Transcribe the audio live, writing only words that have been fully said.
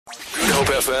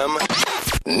Hope FM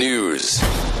News.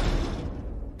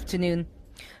 Afternoon.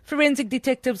 Forensic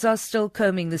detectives are still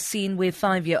combing the scene where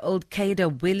 5-year-old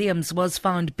Kayda Williams was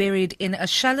found buried in a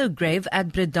shallow grave at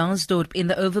Bredasdorp in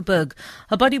the Overberg.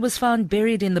 Her body was found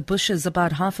buried in the bushes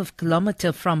about half a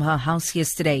kilometre from her house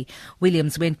yesterday.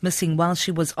 Williams went missing while she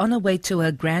was on her way to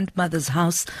her grandmother's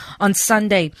house on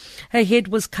Sunday. Her head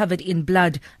was covered in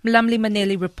blood. Mlamli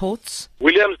Maneli reports.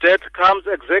 Williams' death comes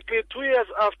exactly 2 years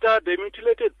after the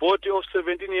mutilated body of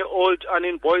 17-year-old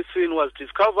Anine Boysin was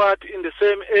discovered in the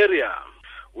same area.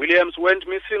 Williams went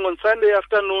missing on Sunday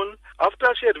afternoon after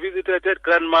she had visited her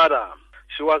grandmother.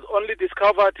 She was only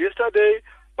discovered yesterday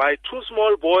by two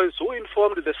small boys who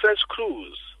informed the search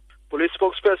crews. Police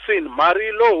spokesperson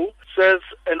Marie Lowe says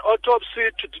an autopsy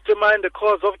to determine the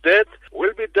cause of death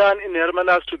will be done in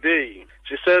Hermanus today.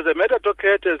 She says a murder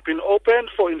docket has been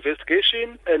opened for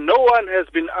investigation and no one has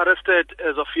been arrested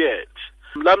as of yet.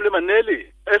 Mlamli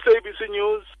Maneli, SABC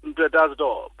News,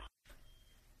 Bredasdorp.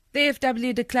 The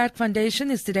FW de Klerk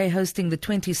Foundation is today hosting the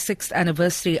 26th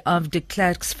anniversary of de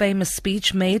Klerk's famous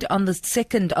speech made on the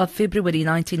 2nd of February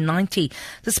 1990.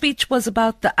 The speech was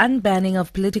about the unbanning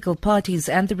of political parties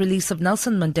and the release of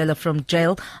Nelson Mandela from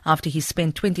jail after he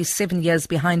spent 27 years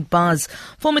behind bars.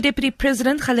 Former Deputy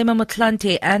President Kgalema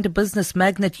Motlanthe and business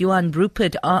magnate Johan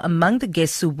Rupert are among the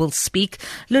guests who will speak.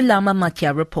 Lulama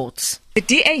Matya reports. The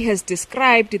DA has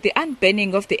described the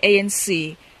unbanning of the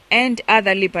ANC and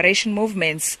other liberation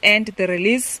movements and the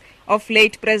release of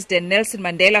late President Nelson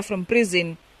Mandela from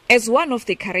prison as one of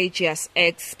the courageous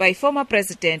acts by former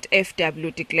President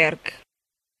F.W. de Klerk.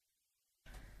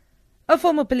 A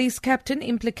former police captain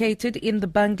implicated in the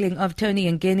bungling of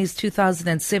Tony Ngeni's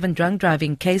 2007 drunk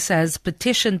driving case has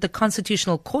petitioned the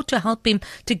Constitutional Court to help him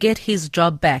to get his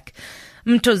job back.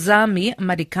 Mtozami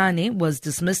Madikane was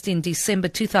dismissed in December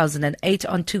 2008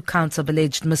 on 2 counts of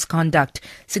alleged misconduct.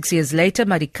 6 years later,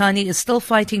 Madikane is still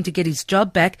fighting to get his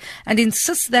job back and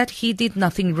insists that he did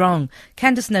nothing wrong.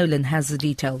 Candice Nolan has the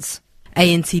details.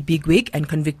 ANC bigwig and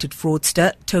convicted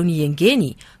fraudster Tony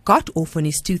Ngeni got off on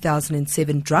his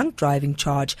 2007 drunk driving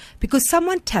charge because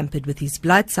someone tampered with his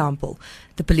blood sample.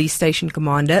 The police station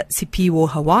commander, Sipiwo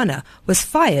Hawana, was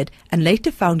fired and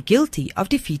later found guilty of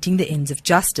defeating the ends of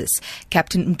justice.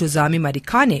 Captain Mtozami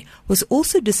Madikane was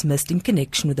also dismissed in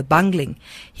connection with the bungling.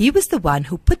 He was the one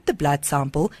who put the blood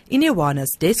sample in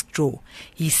Hawana's desk drawer.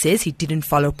 He says he didn't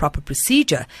follow proper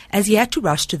procedure as he had to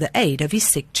rush to the aid of his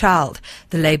sick child.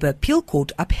 The Labour Appeal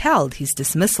Court upheld his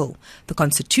dismissal. The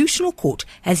Constitutional Court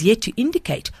has yet to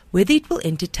indicate whether it will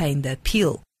entertain the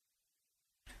appeal.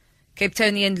 Cape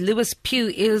Townian Lewis Pugh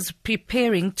is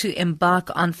preparing to embark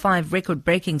on 5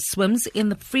 record-breaking swims in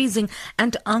the freezing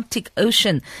Antarctic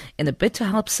Ocean in a bid to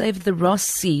help save the Ross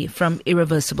Sea from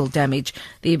irreversible damage.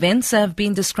 The events have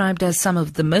been described as some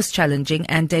of the most challenging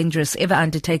and dangerous ever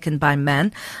undertaken by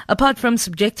man. Apart from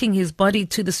subjecting his body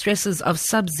to the stresses of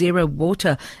sub-zero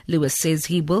water, Lewis says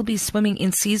he will be swimming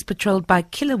in seas patrolled by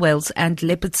killer whales and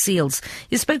leopard seals.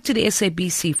 He spoke to the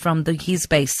SABC from his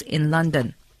base in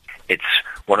London. It's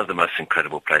one of the most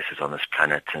incredible places on this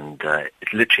planet, and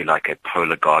it's literally like a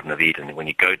polar Garden of Eden. When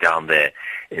you go down there,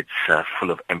 it's full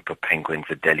of emperor penguins,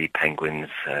 Adelie penguins,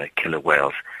 killer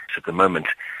whales. So at the moment,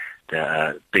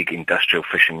 the big industrial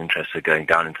fishing interests are going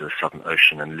down into the Southern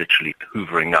Ocean and literally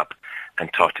hoovering up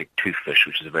Antarctic toothfish,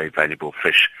 which is a very valuable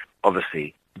fish.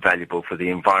 Obviously valuable for the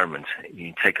environment.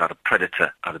 You take out a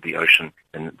predator out of the ocean,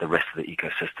 and the rest of the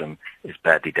ecosystem is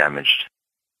badly damaged.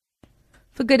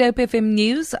 For Good Hope FM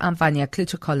News, I'm Vanya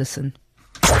Klitschko-Collison.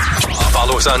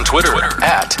 Follow us on Twitter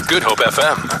at Good Hope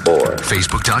FM or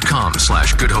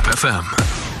Facebook.com/Good Hope FM.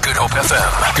 Good Hope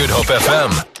FM. Good Hope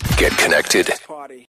FM. Get connected.